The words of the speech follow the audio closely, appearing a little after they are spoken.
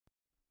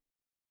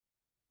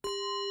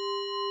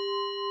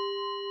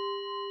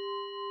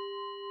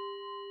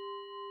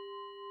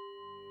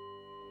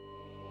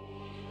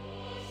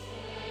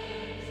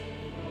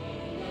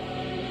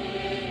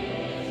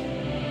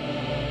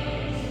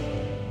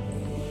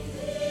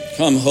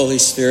Come, Holy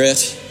Spirit,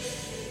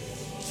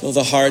 fill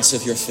the hearts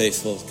of your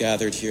faithful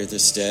gathered here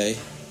this day.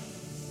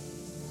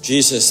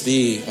 Jesus,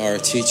 be our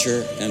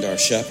teacher and our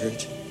shepherd.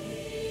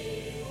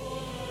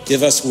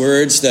 Give us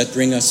words that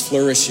bring us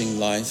flourishing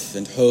life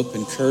and hope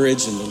and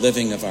courage in the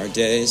living of our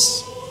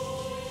days,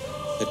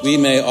 that we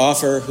may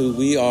offer who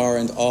we are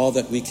and all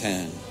that we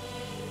can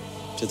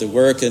to the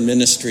work and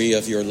ministry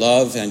of your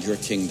love and your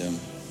kingdom,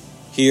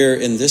 here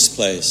in this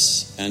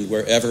place and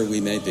wherever we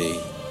may be.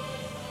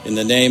 In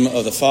the name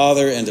of the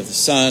Father, and of the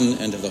Son,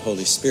 and of the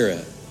Holy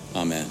Spirit.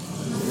 Amen.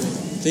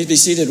 Please be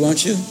seated,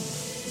 won't you?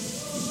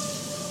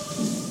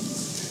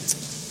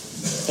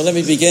 Well, let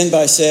me begin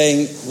by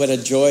saying what a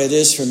joy it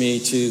is for me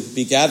to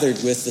be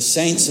gathered with the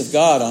saints of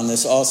God on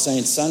this All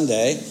Saints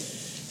Sunday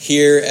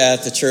here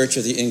at the Church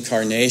of the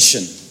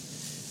Incarnation.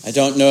 I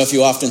don't know if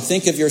you often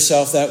think of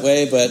yourself that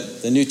way,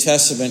 but the New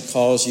Testament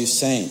calls you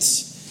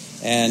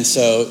saints. And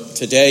so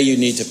today you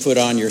need to put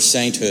on your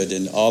sainthood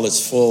in all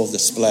its full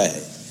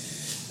display.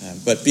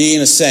 But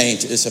being a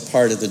saint is a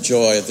part of the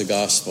joy of the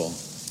gospel.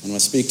 And we'll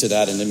speak to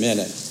that in a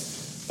minute.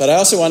 But I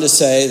also want to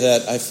say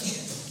that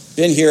I've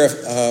been here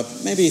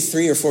maybe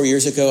 3 or 4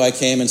 years ago. I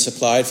came and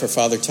supplied for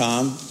Father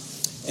Tom.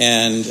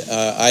 And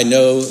I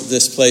know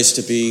this place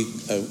to be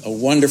a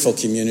wonderful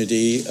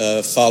community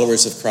of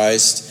followers of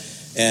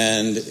Christ.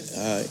 And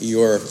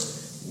your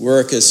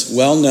work is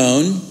well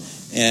known.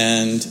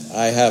 And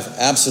I have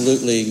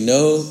absolutely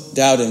no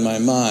doubt in my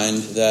mind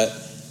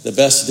that the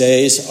best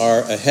days are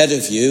ahead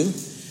of you.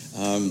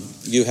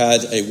 You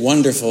had a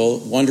wonderful,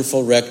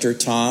 wonderful rector,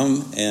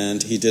 Tom,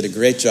 and he did a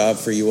great job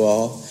for you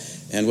all.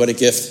 And what a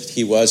gift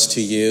he was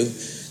to you.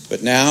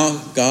 But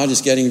now God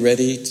is getting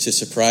ready to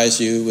surprise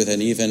you with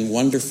an even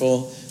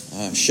wonderful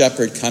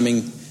shepherd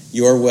coming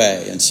your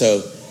way. And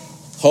so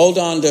hold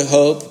on to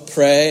hope,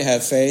 pray,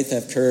 have faith,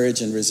 have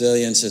courage and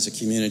resilience as a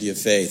community of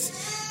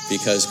faith,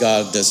 because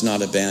God does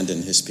not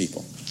abandon his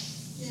people.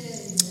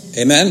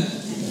 Amen?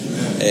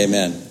 Amen.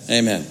 Amen.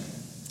 Amen.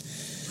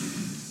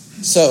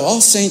 So, All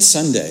Saints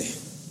Sunday,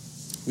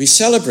 we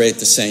celebrate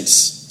the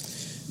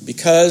saints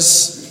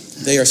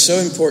because they are so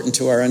important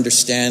to our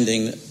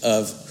understanding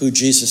of who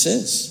Jesus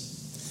is.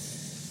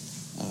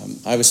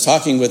 I was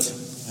talking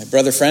with my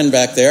brother friend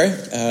back there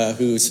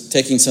who's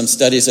taking some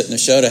studies at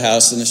Nashotah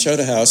House. The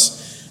Nashotah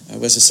House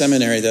was a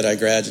seminary that I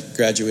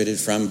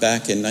graduated from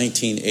back in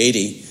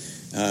 1980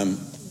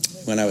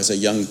 when I was a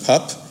young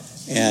pup.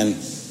 And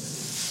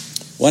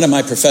one of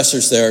my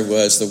professors there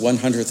was the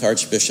 100th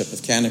Archbishop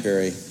of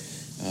Canterbury,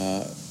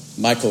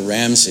 Michael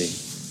Ramsey.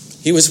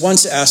 He was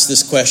once asked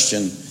this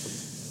question: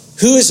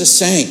 who is a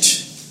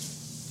saint?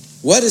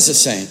 What is a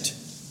saint?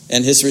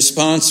 And his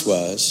response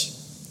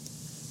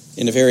was,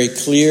 in a very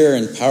clear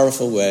and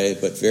powerful way,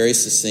 but very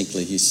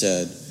succinctly, he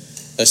said,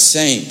 a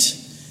saint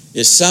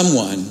is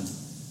someone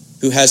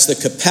who has the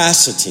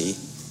capacity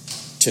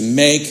to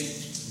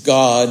make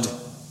God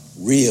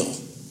real.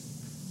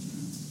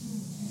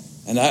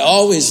 And I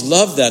always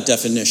loved that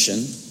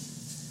definition,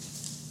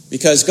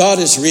 because God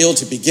is real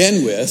to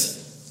begin with,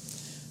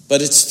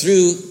 but it's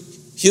through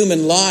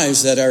human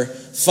lives that are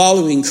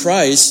following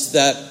Christ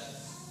that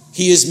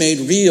he is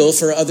made real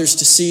for others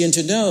to see and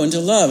to know and to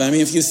love. I mean,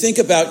 if you think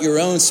about your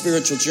own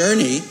spiritual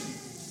journey,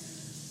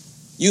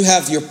 you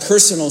have your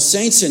personal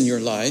saints in your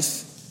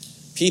life,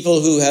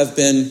 people who have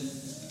been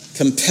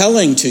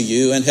compelling to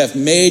you and have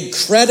made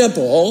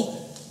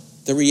credible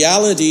the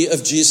reality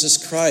of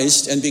Jesus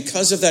Christ. And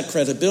because of that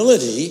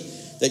credibility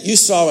that you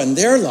saw in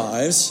their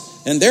lives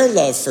and their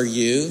love for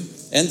you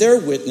and their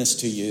witness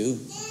to you,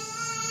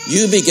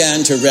 you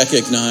began to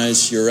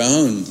recognize your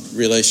own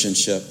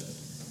relationship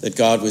that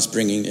God was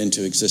bringing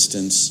into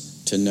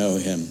existence to know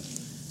him,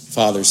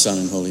 Father, Son,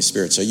 and Holy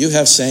Spirit. So you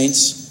have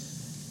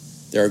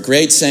saints. There are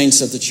great saints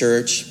of the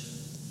church,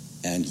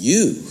 and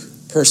you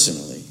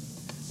personally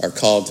are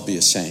called to be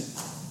a saint.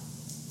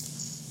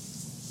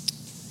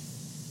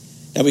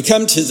 Now we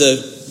come to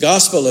the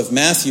Gospel of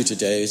Matthew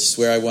today. This is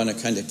where I want to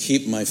kind of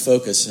keep my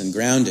focus and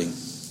grounding.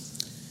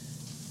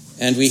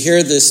 And we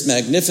hear this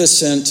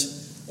magnificent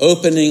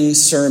opening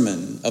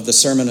sermon of the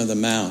Sermon on the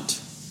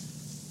Mount.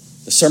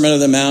 The Sermon on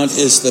the Mount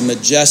is the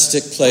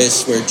majestic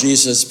place where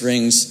Jesus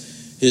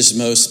brings his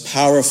most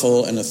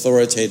powerful and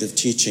authoritative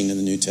teaching in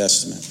the New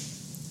Testament.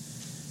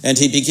 And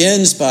he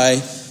begins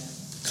by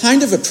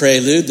kind of a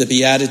prelude, the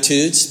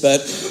Beatitudes,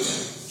 but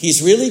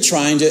he's really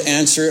trying to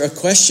answer a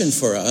question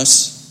for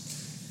us.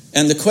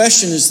 And the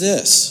question is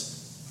this: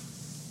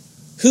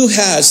 who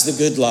has the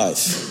good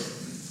life?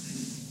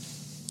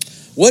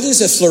 What does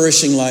a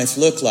flourishing life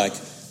look like?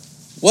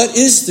 What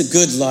is the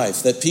good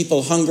life that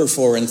people hunger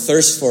for and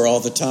thirst for all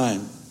the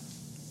time?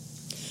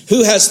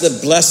 Who has the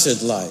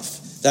blessed life?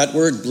 That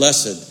word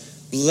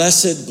blessed.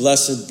 Blessed,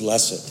 blessed,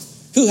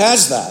 blessed. Who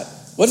has that?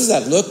 What does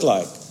that look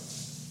like?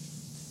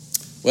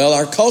 Well,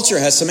 our culture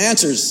has some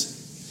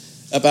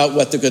answers about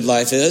what the good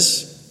life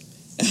is.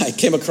 I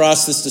came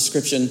across this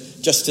description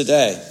just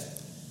today.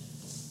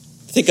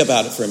 Think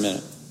about it for a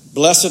minute.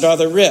 Blessed are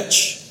the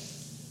rich,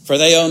 for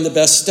they own the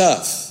best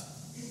stuff.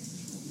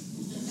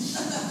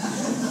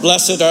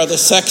 Blessed are the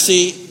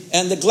sexy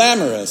and the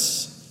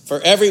glamorous, for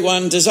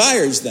everyone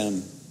desires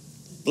them.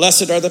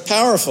 Blessed are the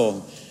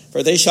powerful,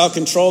 for they shall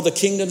control the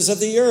kingdoms of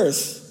the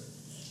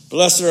earth.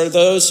 Blessed are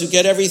those who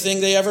get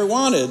everything they ever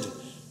wanted,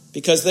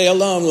 because they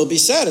alone will be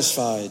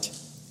satisfied.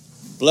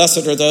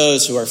 Blessed are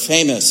those who are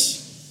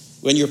famous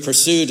when you're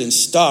pursued and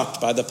stalked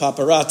by the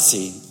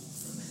paparazzi.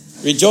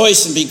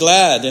 Rejoice and be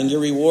glad, and your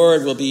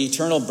reward will be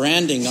eternal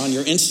branding on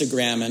your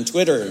Instagram and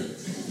Twitter.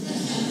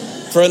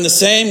 For in the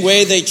same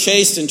way they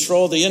chased and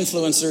trolled the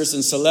influencers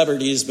and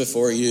celebrities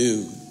before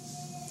you.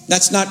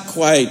 That's not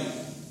quite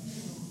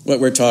what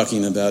we're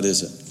talking about,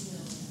 is it?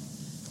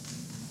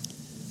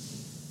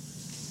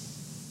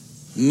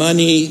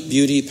 Money,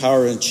 beauty,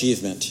 power, and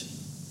achievement.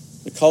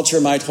 The culture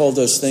might hold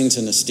those things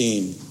in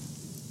esteem.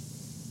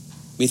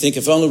 We think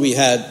if only we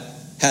had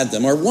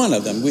them, or one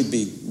of them, we'd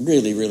be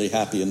really, really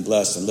happy and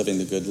blessed and living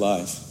the good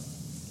life.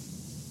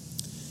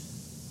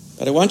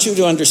 But I want you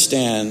to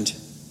understand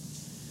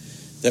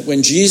that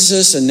when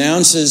Jesus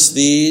announces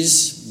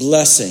these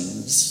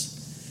blessings,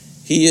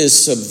 he is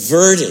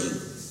subverting,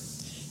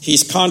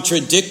 he's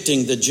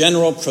contradicting the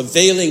general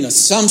prevailing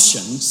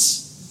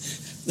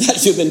assumptions that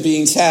human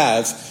beings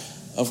have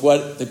of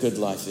what the good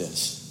life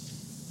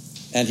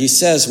is. And he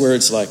says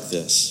words like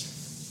this: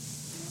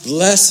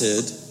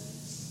 blessed,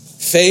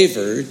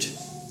 favored,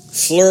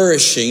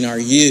 flourishing are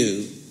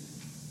you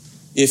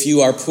if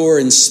you are poor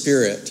in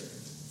spirit.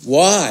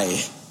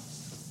 Why?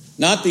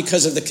 Not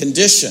because of the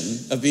condition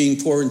of being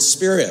poor in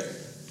spirit.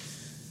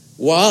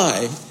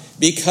 Why?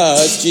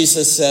 Because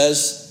Jesus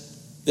says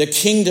the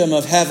kingdom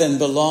of heaven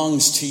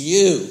belongs to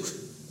you.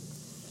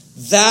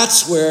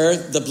 That's where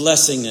the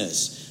blessing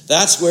is.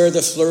 That's where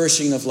the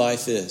flourishing of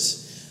life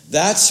is.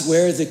 That's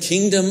where the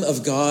kingdom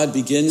of God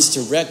begins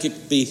to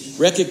be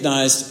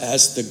recognized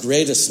as the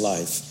greatest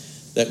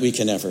life that we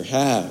can ever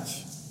have.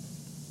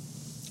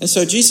 And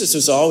so Jesus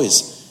was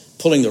always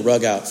pulling the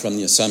rug out from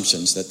the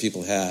assumptions that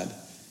people had.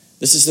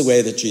 This is the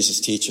way that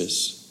Jesus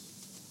teaches.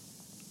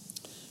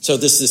 So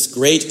this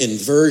great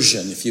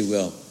inversion, if you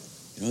will.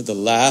 The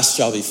last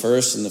shall be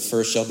first and the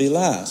first shall be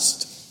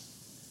last.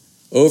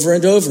 Over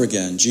and over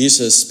again,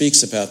 Jesus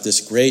speaks about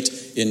this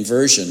great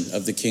inversion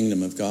of the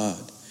kingdom of God.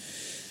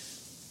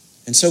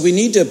 And so we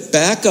need to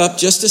back up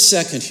just a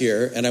second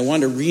here, and I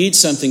want to read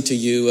something to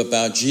you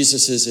about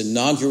Jesus'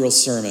 inaugural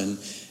sermon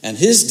and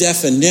his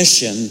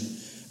definition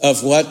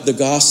of what the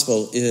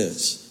gospel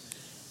is.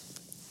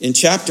 In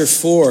chapter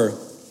 4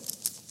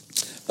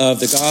 of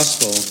the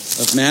Gospel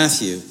of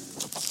Matthew,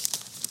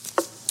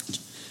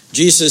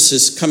 Jesus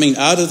is coming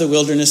out of the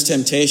wilderness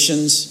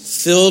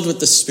temptations, filled with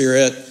the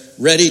Spirit,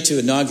 ready to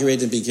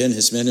inaugurate and begin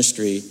his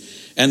ministry.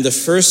 And the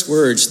first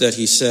words that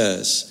he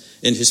says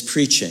in his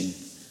preaching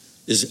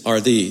are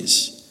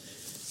these: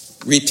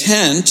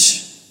 repent,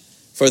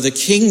 for the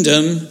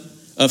kingdom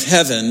of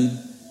heaven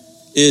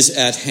is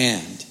at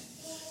hand.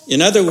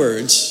 In other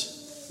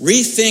words,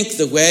 rethink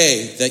the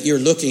way that you're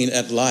looking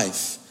at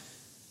life.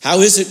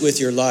 How is it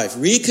with your life?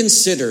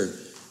 Reconsider.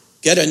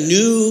 Get a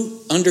new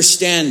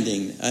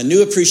understanding, a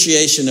new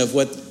appreciation of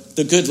what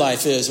the good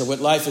life is or what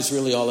life is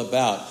really all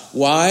about.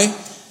 Why?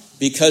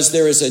 Because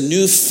there is a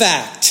new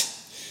fact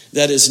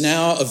that is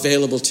now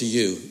available to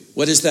you.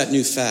 What is that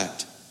new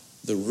fact?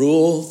 The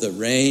rule, the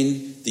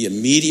reign, the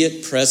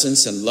immediate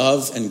presence and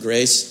love and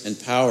grace and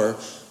power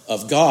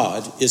of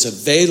God is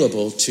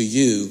available to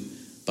you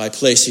by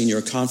placing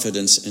your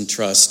confidence and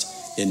trust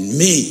in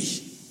me.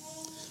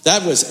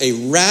 That was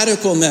a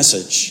radical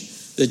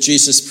message that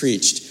Jesus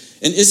preached.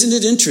 And isn't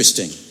it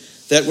interesting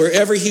that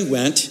wherever he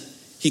went,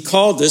 he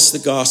called this the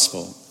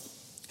gospel.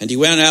 And he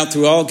went out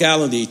through all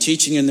Galilee,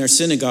 teaching in their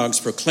synagogues,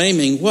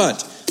 proclaiming what?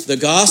 The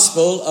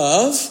gospel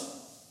of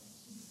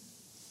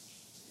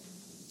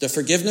the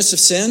forgiveness of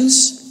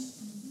sins?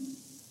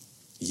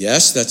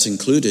 Yes, that's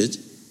included.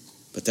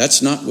 But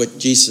that's not what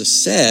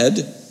Jesus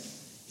said.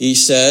 He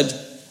said,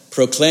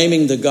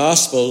 proclaiming the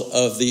gospel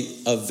of the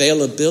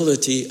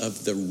availability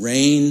of the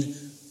reign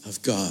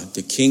of God,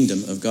 the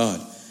kingdom of God.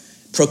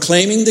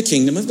 Proclaiming the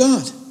kingdom of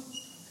God.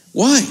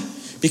 Why?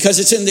 Because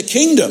it's in the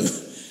kingdom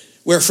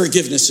where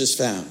forgiveness is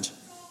found.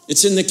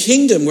 It's in the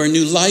kingdom where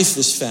new life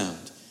is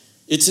found.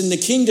 It's in the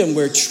kingdom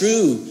where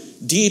true,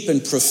 deep,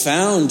 and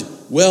profound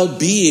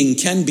well-being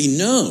can be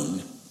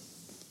known.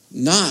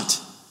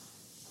 Not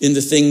in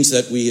the things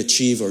that we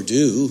achieve or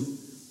do,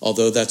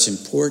 although that's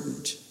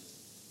important,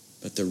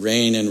 but the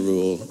reign and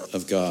rule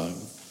of God.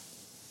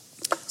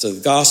 So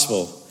the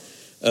gospel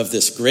of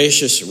this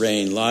gracious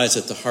reign lies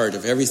at the heart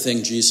of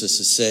everything Jesus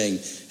is saying.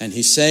 And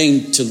he's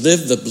saying to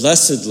live the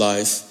blessed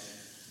life,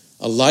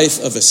 a life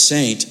of a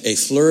saint, a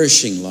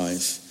flourishing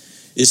life,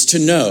 is to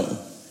know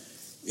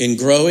in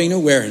growing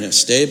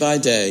awareness day by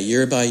day,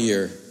 year by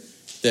year,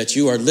 that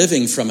you are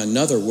living from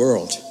another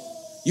world.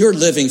 You're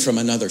living from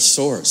another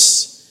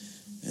source.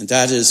 And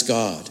that is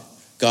God,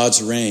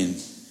 God's reign,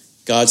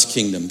 God's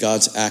kingdom,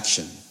 God's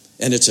action.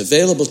 And it's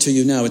available to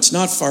you now. It's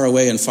not far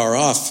away and far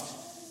off.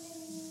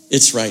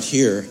 It's right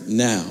here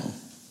now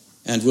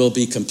and will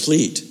be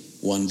complete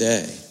one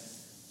day.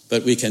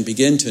 But we can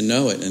begin to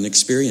know it and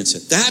experience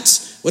it.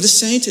 That's what a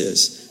saint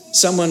is.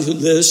 Someone who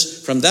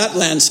lives from that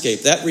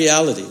landscape, that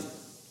reality.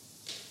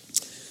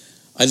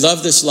 I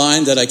love this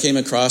line that I came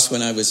across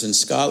when I was in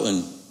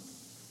Scotland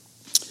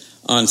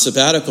on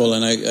sabbatical,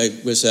 and I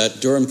was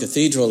at Durham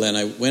Cathedral, and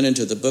I went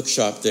into the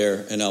bookshop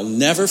there, and I'll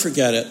never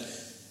forget it.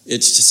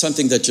 It's just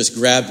something that just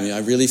grabbed me. I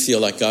really feel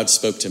like God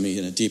spoke to me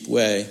in a deep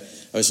way.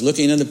 I was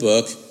looking in the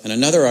book, and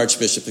another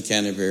Archbishop of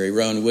Canterbury,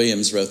 Rowan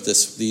Williams, wrote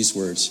these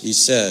words. He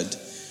said,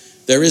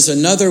 "There is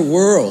another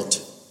world,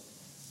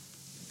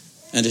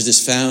 and it is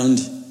found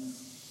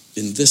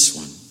in this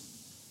one."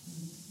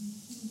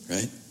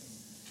 Right?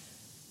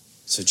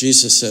 So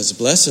Jesus says,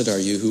 "Blessed are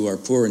you who are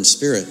poor in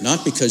spirit,"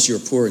 not because you're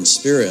poor in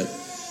spirit,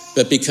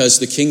 but because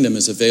the kingdom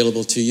is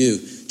available to you.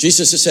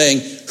 Jesus is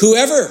saying,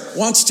 whoever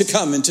wants to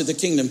come into the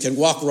kingdom can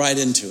walk right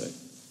into it.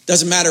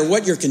 Doesn't matter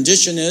what your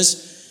condition is.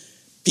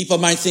 People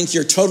might think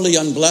you're totally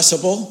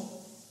unblessable.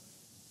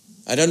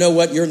 I don't know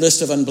what your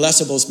list of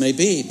unblessables may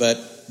be,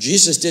 but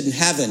Jesus didn't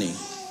have any.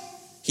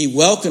 He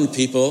welcomed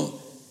people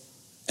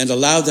and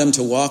allowed them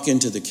to walk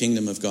into the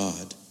kingdom of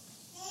God.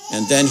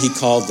 And then he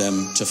called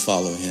them to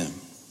follow him.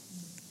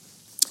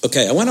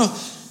 Okay, I want to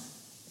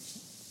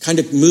kind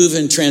of move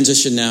in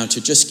transition now to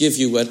just give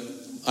you what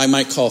I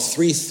might call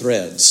three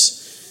threads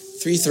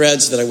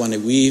that I want to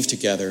weave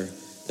together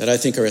that I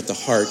think are at the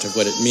heart of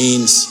what it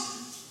means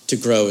to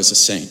grow as a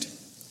saint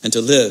and to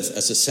live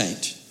as a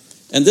saint.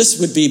 And this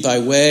would be by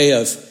way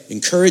of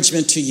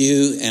encouragement to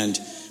you and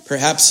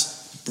perhaps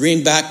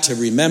bring back to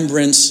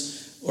remembrance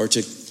or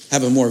to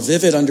have a more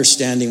vivid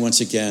understanding once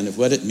again of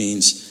what it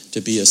means to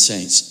be a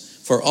saint.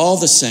 For all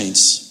the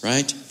saints,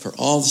 right? For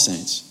all the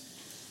saints.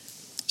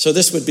 So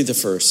this would be the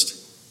first.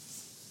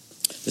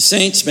 The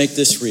saints make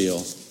this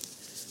real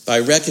by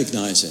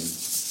recognizing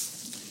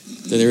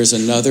that there is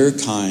another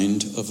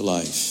kind of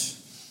life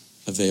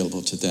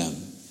available to them.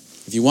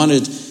 If you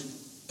wanted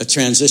a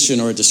transition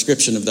or a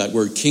description of that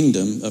word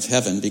kingdom of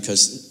heaven,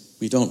 because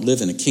we don't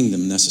live in a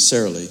kingdom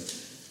necessarily,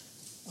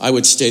 I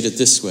would state it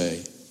this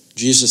way.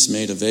 Jesus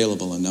made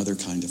available another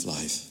kind of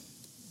life.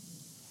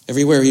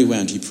 Everywhere he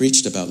went, he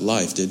preached about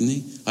life, didn't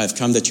he? I have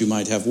come that you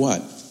might have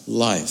what?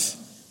 Life,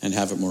 and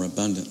have it more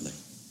abundantly.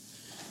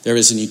 There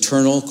is an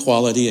eternal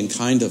quality and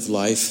kind of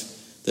life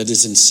that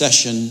is in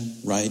session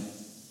right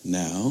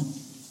now,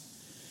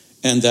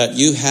 and that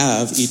you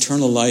have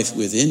eternal life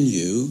within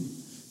you,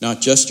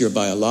 not just your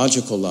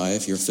biological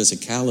life, your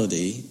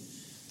physicality,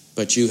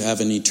 but you have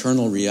an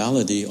eternal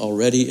reality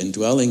already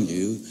indwelling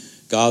you.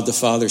 God the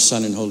Father,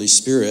 Son, and Holy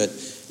Spirit.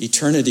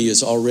 Eternity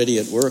is already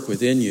at work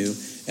within you,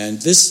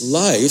 and this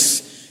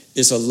life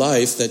is a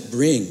life that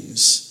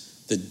brings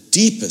the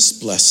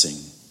deepest blessing,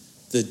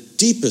 the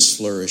deepest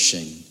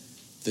flourishing,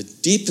 the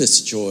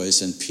deepest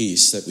joys and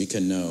peace that we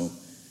can know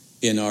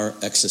in our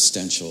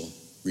existential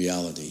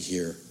reality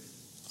here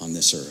on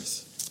this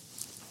earth.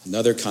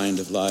 Another kind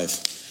of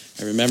life.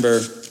 I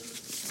remember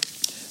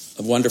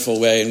a wonderful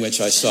way in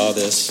which I saw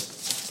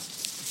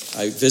this.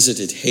 I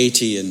visited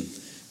Haiti in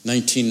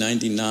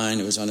 1999.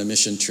 It was on a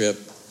mission trip.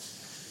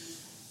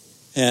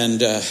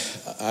 And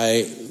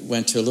I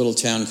went to a little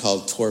town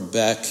called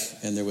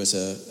Torbec, and there was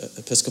an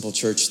Episcopal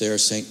church there,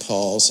 St.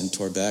 Paul's in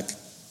Torbec.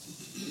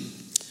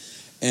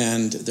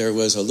 And there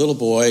was a little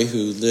boy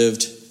who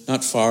lived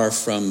not far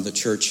from the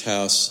church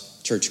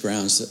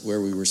grounds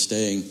where we were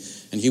staying.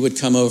 And he would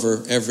come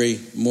over every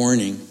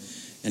morning,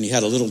 and he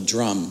had a little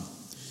drum.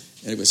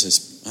 And it was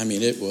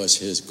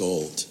his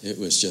gold. It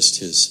was just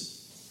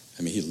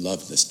he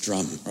loved this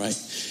drum, right?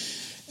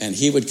 And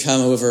he would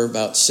come over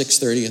about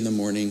 6:30 in the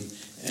morning,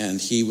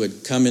 and he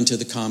would come into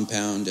the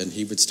compound, and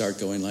he would start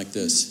going like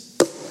this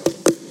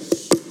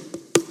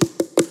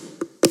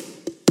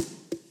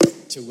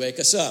to wake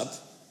us up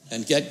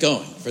and get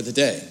going for the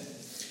day.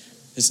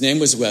 His name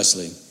was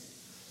Wesley.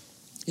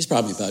 He's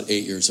probably about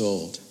 8 years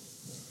old.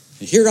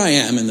 And here I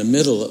am in the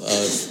middle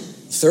of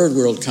third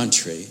world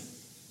country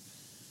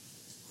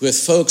with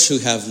folks who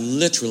have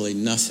literally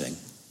nothing.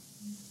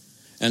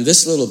 And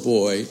this little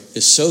boy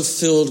is so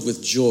filled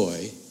with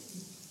joy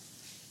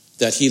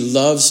that he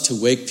loves to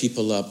wake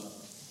people up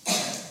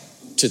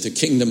to the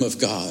kingdom of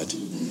God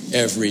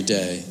every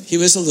day. He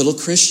was a little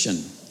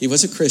Christian. He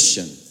was a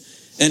Christian.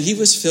 And he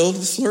was filled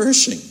with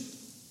flourishing.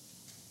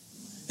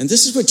 And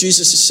this is what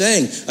Jesus is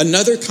saying.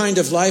 Another kind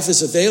of life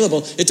is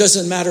available. It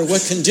doesn't matter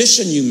what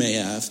condition you may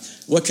have,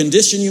 what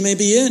condition you may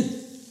be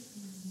in.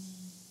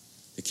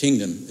 The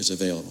kingdom is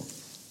available.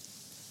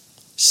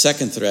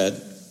 Second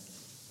thread.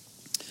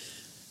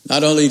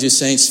 Not only do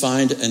saints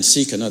find and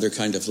seek another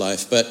kind of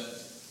life, but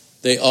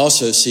they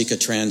also seek a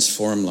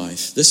transformed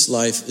life. This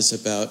life is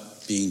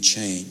about being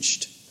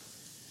changed.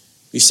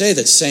 We say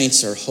that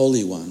saints are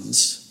holy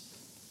ones.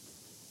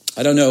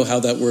 I don't know how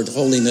that word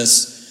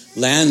holiness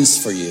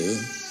lands for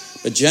you,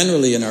 but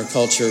generally in our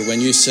culture,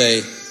 when you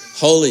say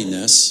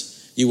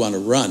holiness, you want to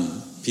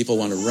run. People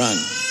want to run.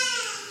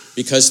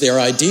 Because their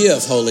idea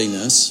of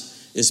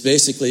holiness is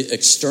basically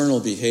external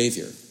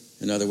behavior.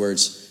 In other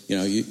words,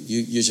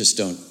 you just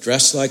don't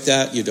dress like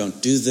that. You don't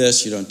do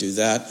this. You don't do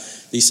that.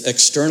 these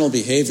external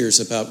behaviors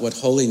about what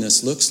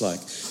holiness looks like.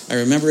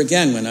 I remember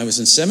again when I was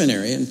in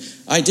seminary, and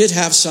I did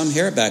have some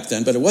hair back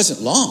then, but it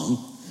wasn't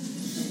long.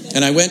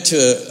 And I went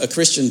to a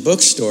Christian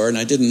bookstore, and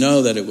I didn't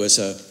know that it was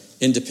an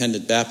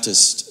independent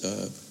Baptist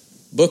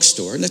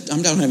bookstore. And I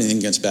don't have anything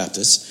against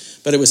Baptists,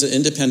 but it was an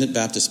independent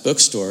Baptist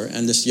bookstore.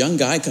 And this young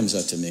guy comes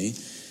up to me,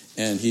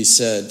 and he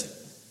said,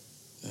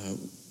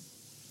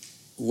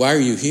 why are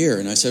you here?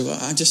 And I said, well,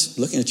 I'm just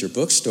looking at your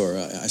bookstore.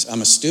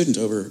 I'm a student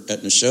over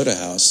at Nashotah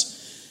House.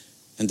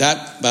 And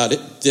that about it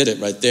did it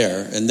right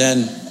there. And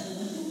then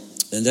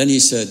he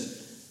said,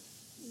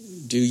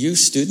 do you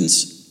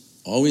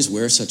students always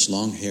wear such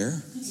long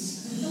hair?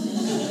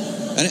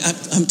 And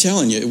I'm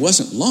telling you, it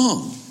wasn't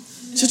long.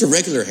 It's just a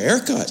regular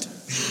haircut.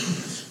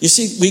 You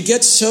see, we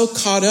get so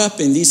caught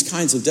up in these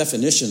kinds of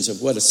definitions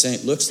of what a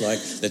saint looks like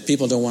that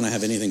people don't want to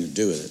have anything to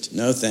do with it.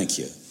 No, thank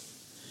you.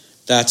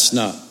 That's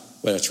not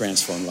what a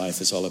transformed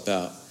life is all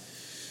about.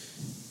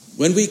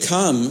 When we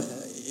come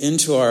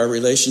into our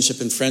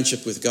relationship and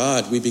friendship with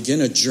God, we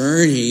begin a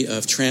journey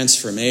of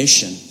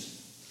transformation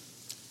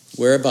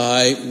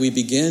whereby we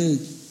begin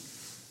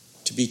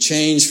to be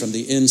changed from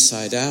the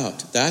inside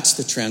out. That's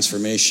the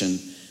transformation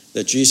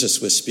that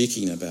Jesus was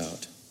speaking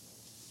about,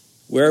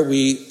 where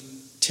we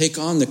take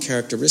on the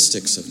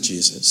characteristics of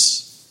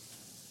Jesus,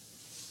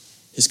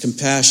 his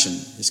compassion,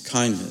 his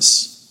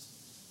kindness,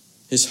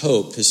 his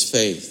hope, his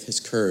faith, his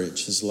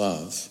courage, his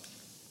love,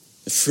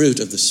 the fruit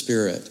of the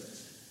Spirit.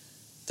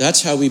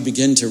 That's how we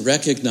begin to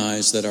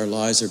recognize that our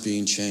lives are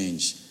being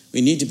changed.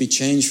 We need to be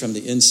changed from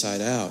the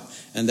inside out,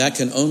 and that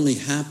can only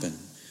happen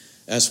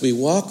as we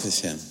walk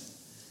with him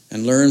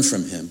and learn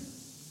from him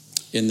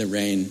in the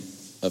reign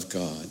of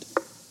God.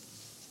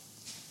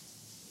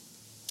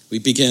 We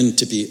begin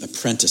to be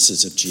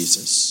apprentices of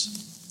Jesus,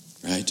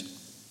 right?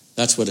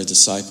 That's what a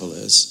disciple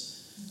is.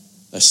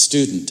 A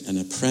student, an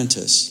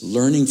apprentice,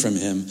 learning from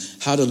him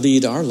how to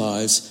lead our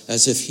lives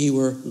as if he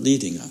were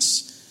leading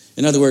us.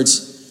 In other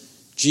words,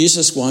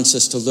 Jesus wants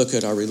us to look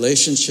at our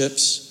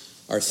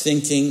relationships, our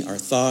thinking, our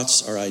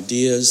thoughts, our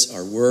ideas,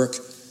 our work,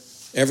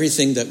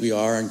 everything that we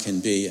are and can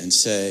be, and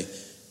say,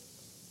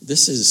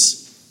 this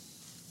is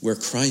where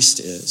Christ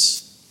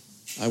is.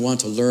 I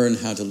want to learn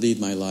how to lead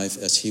my life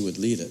as he would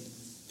lead it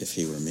if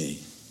he were me.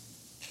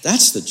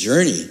 That's the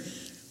journey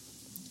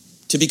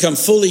to become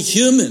fully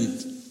human,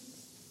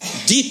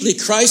 deeply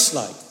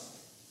Christ-like,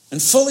 and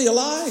fully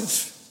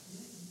alive,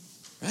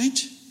 right?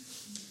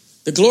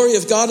 The glory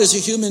of God as a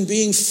human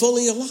being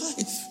fully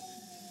alive.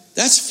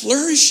 That's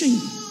flourishing.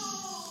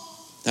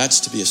 That's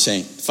to be a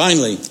saint.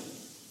 Finally,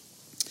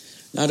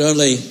 not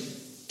only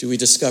do we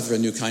discover a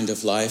new kind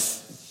of life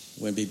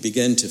when we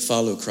begin to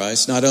follow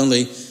Christ, not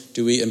only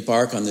do we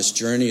embark on this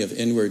journey of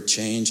inward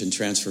change and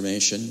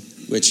transformation,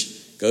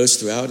 which goes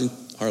throughout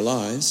our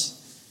lives,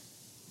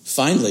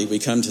 finally we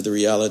come to the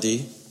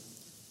reality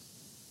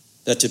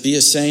that to be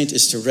a saint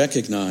is to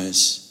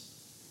recognize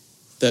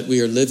that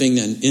we are living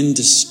an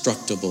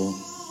indestructible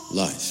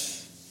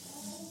life.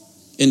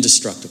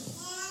 Indestructible.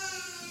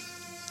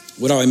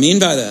 What do I mean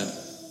by that?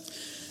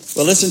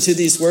 Well, listen to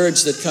these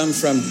words that come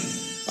from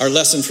our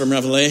lesson from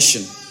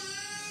Revelation.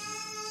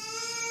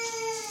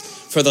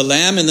 For the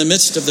Lamb in the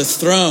midst of the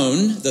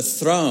throne,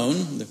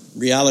 the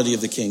reality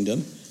of the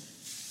kingdom,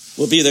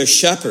 will be their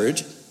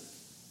shepherd,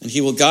 and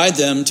he will guide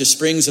them to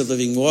springs of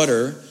living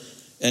water,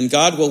 and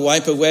God will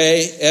wipe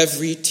away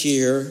every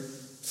tear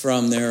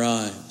from their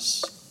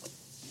eyes.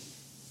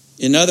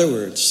 In other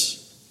words,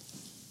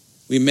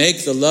 we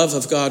make the love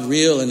of God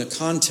real in a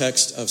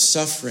context of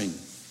suffering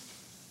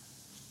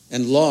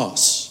and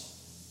loss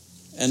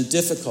and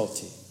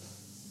difficulty,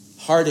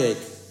 heartache,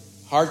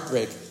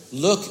 heartbreak.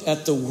 Look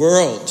at the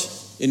world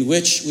in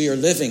which we are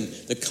living,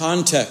 the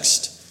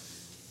context.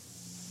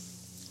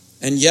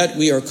 And yet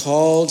we are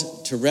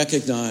called to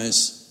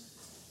recognize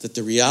that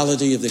the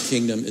reality of the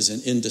kingdom is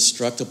an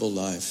indestructible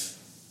life,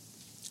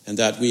 and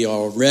that we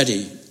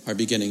already are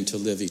beginning to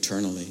live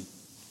eternally.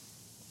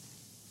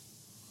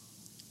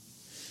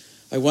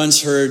 I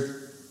once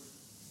heard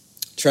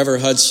Trevor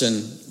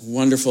Hudson,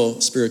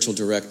 wonderful spiritual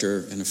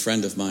director and a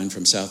friend of mine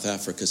from South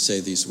Africa, say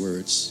these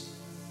words.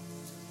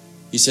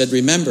 He said,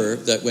 remember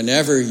that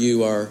whenever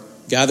you are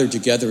gathered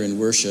together in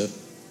worship,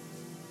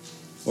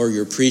 or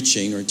you're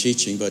preaching or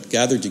teaching, but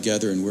gathered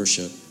together in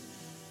worship,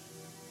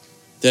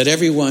 that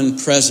everyone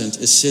present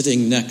is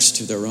sitting next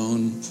to their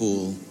own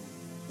pool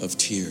of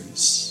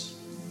tears.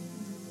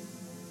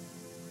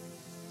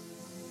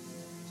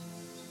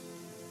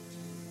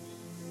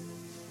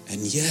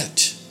 And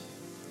yet,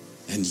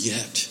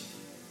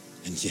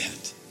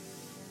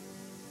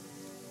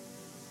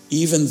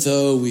 even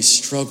though we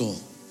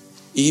struggle,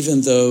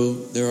 even though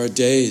there are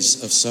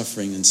days of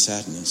suffering and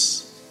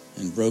sadness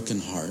and broken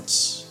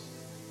hearts,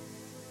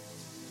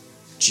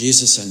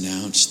 Jesus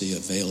announced the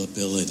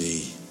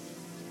availability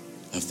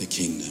of the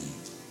kingdom.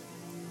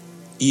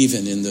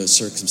 Even in those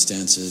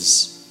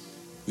circumstances,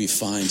 we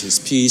find his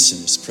peace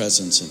and his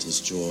presence and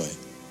his joy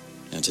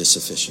and his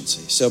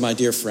sufficiency. So, my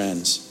dear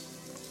friends,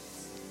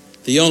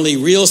 the only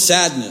real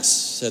sadness,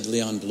 said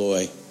Leon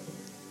Bloy,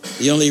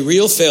 the only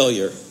real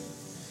failure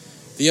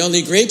The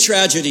only great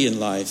tragedy in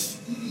life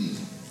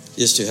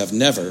is to have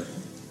never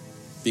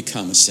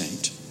become a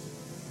saint.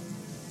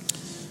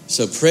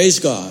 So praise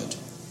God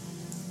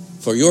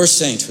for your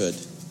sainthood.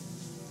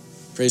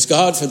 Praise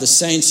God for the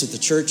saints of the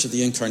Church of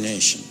the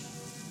Incarnation.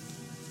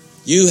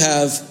 You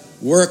have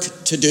work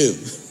to do,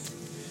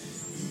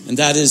 and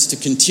that is to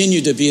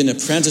continue to be an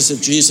apprentice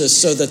of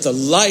Jesus so that the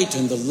light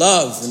and the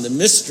love and the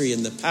mystery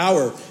and the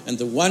power and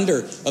the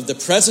wonder of the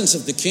presence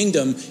of the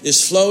kingdom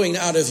is flowing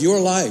out of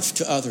your life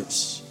to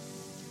others.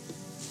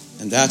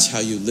 And that's how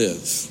you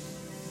live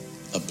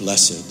a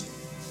blessed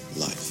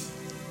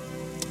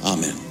life.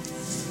 Amen.